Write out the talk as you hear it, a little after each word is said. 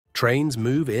Trains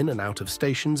move in and out of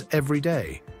stations every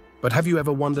day, but have you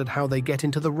ever wondered how they get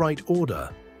into the right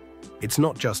order? It's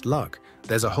not just luck,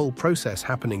 there's a whole process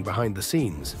happening behind the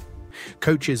scenes.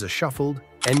 Coaches are shuffled,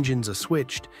 engines are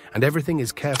switched, and everything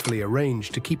is carefully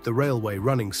arranged to keep the railway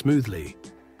running smoothly.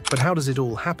 But how does it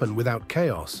all happen without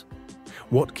chaos?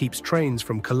 What keeps trains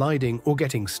from colliding or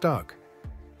getting stuck?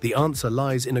 The answer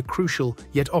lies in a crucial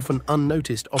yet often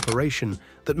unnoticed operation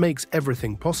that makes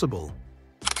everything possible.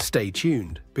 Stay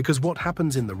tuned, because what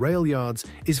happens in the rail yards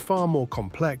is far more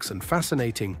complex and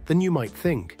fascinating than you might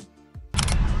think.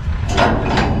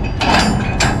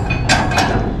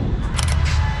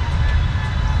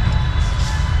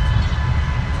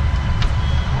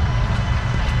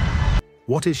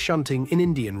 What is shunting in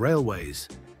Indian railways?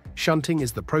 Shunting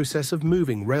is the process of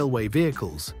moving railway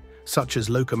vehicles, such as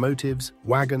locomotives,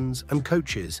 wagons, and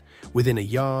coaches, within a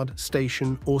yard,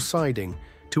 station, or siding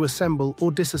to assemble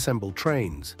or disassemble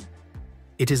trains.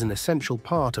 It is an essential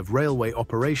part of railway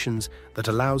operations that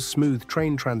allows smooth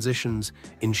train transitions,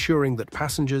 ensuring that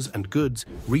passengers and goods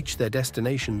reach their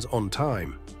destinations on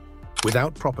time.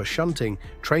 Without proper shunting,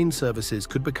 train services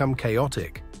could become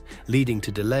chaotic, leading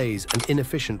to delays and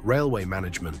inefficient railway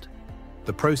management.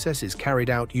 The process is carried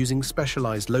out using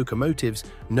specialized locomotives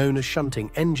known as shunting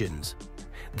engines.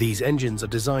 These engines are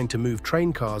designed to move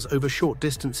train cars over short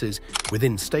distances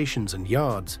within stations and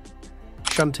yards.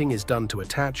 Shunting is done to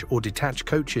attach or detach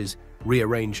coaches,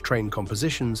 rearrange train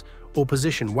compositions, or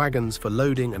position wagons for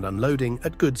loading and unloading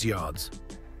at goods yards.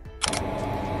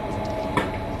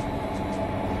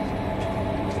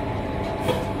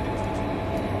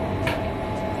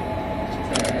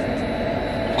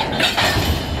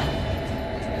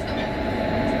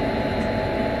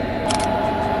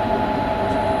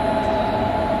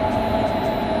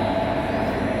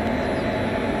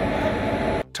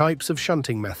 Types of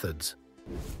shunting methods.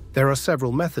 There are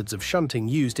several methods of shunting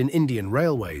used in Indian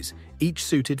railways, each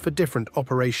suited for different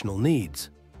operational needs.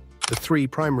 The three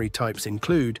primary types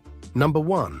include: Number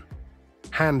 1.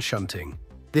 Hand shunting.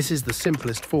 This is the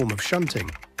simplest form of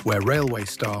shunting, where railway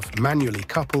staff manually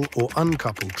couple or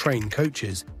uncouple train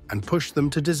coaches and push them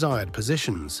to desired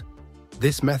positions.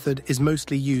 This method is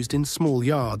mostly used in small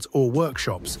yards or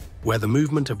workshops, where the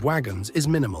movement of wagons is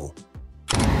minimal.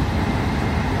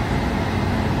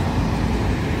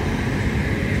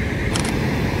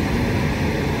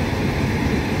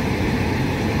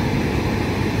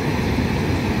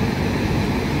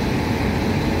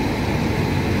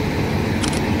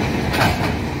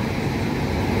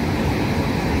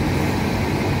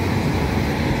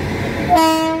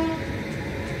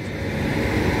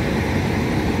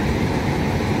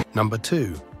 Number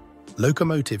 2.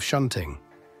 Locomotive shunting.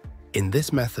 In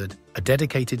this method, a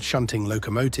dedicated shunting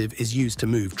locomotive is used to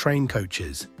move train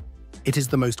coaches. It is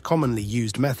the most commonly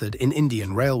used method in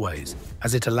Indian railways,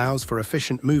 as it allows for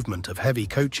efficient movement of heavy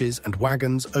coaches and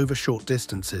wagons over short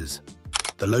distances.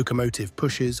 The locomotive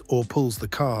pushes or pulls the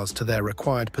cars to their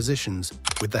required positions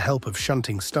with the help of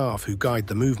shunting staff who guide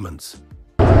the movements.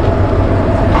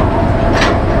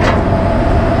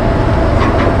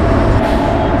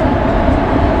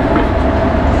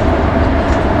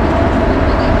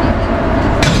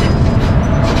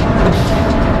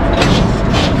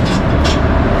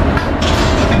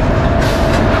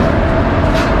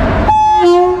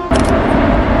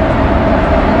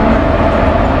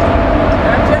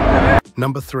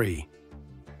 Number 3.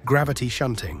 Gravity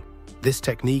shunting. This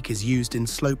technique is used in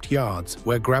sloped yards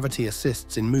where gravity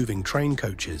assists in moving train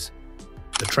coaches.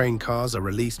 The train cars are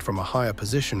released from a higher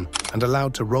position and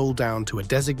allowed to roll down to a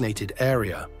designated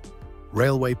area.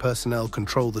 Railway personnel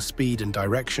control the speed and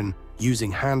direction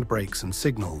using handbrakes and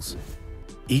signals.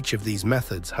 Each of these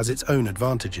methods has its own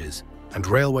advantages, and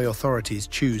railway authorities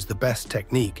choose the best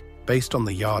technique based on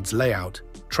the yard's layout,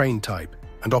 train type,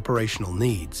 and operational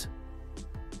needs.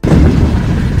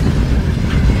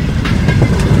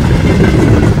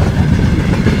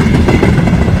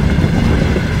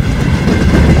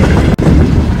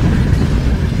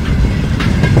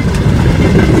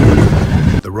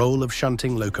 Role of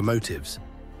shunting locomotives.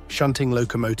 Shunting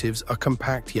locomotives are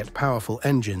compact yet powerful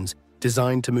engines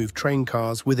designed to move train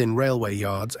cars within railway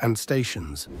yards and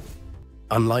stations.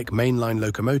 Unlike mainline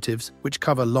locomotives, which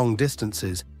cover long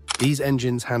distances, these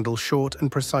engines handle short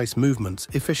and precise movements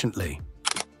efficiently.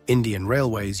 Indian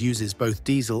Railways uses both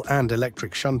diesel and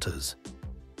electric shunters.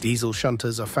 Diesel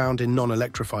shunters are found in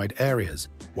non-electrified areas,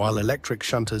 while electric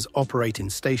shunters operate in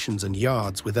stations and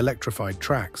yards with electrified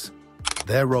tracks.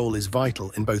 Their role is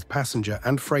vital in both passenger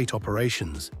and freight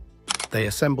operations. They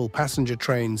assemble passenger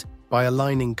trains by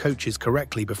aligning coaches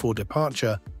correctly before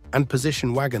departure and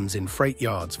position wagons in freight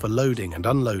yards for loading and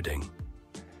unloading.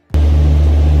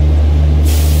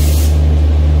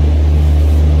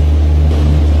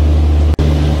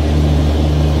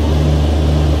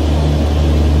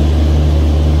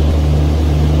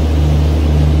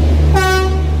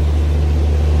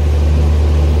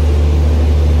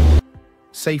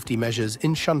 Safety measures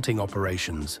in shunting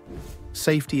operations.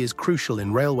 Safety is crucial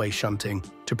in railway shunting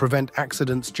to prevent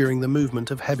accidents during the movement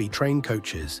of heavy train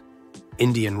coaches.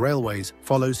 Indian Railways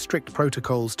follows strict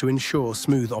protocols to ensure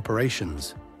smooth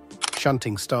operations.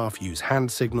 Shunting staff use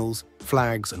hand signals,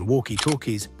 flags, and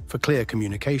walkie-talkies for clear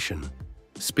communication.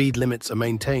 Speed limits are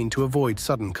maintained to avoid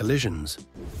sudden collisions.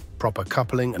 Proper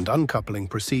coupling and uncoupling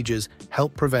procedures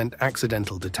help prevent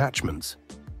accidental detachments.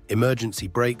 Emergency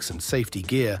brakes and safety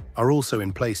gear are also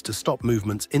in place to stop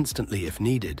movements instantly if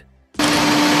needed.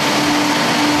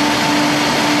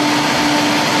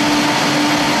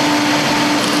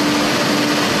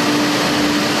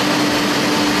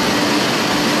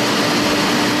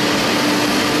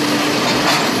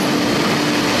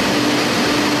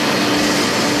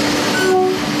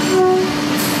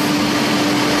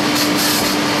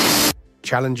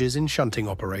 Challenges in shunting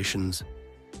operations.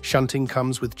 Shunting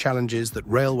comes with challenges that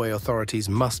railway authorities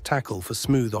must tackle for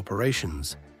smooth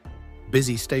operations.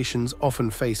 Busy stations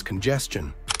often face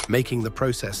congestion, making the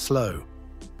process slow.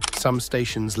 Some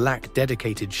stations lack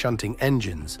dedicated shunting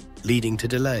engines, leading to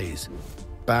delays.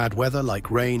 Bad weather like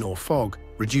rain or fog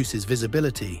reduces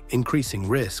visibility, increasing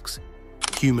risks.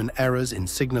 Human errors in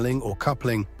signaling or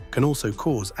coupling can also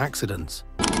cause accidents.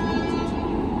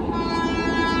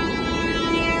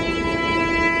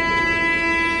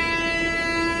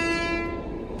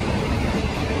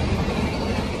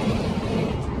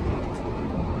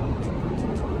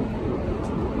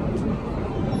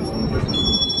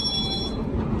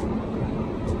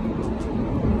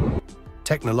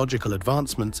 Technological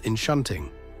advancements in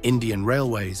shunting. Indian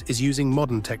Railways is using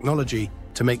modern technology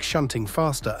to make shunting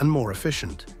faster and more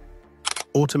efficient.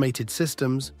 Automated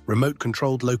systems,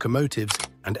 remote-controlled locomotives,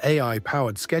 and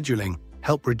AI-powered scheduling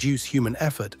help reduce human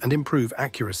effort and improve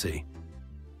accuracy.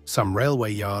 Some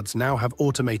railway yards now have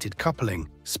automated coupling,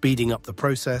 speeding up the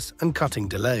process and cutting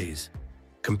delays.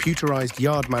 Computerized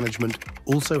yard management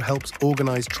also helps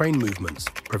organize train movements,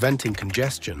 preventing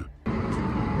congestion.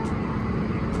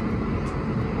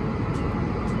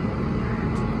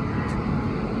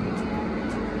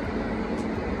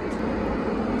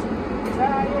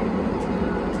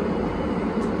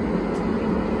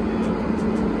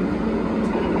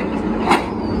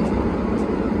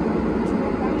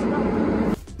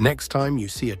 Next time you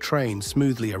see a train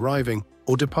smoothly arriving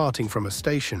or departing from a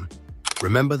station,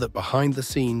 remember that behind the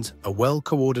scenes, a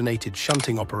well-coordinated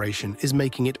shunting operation is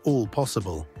making it all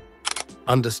possible.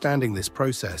 Understanding this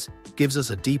process gives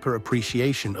us a deeper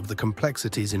appreciation of the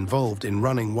complexities involved in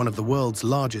running one of the world's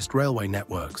largest railway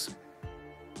networks.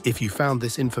 If you found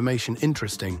this information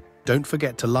interesting, don't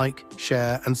forget to like,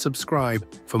 share, and subscribe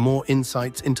for more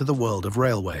insights into the world of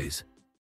railways.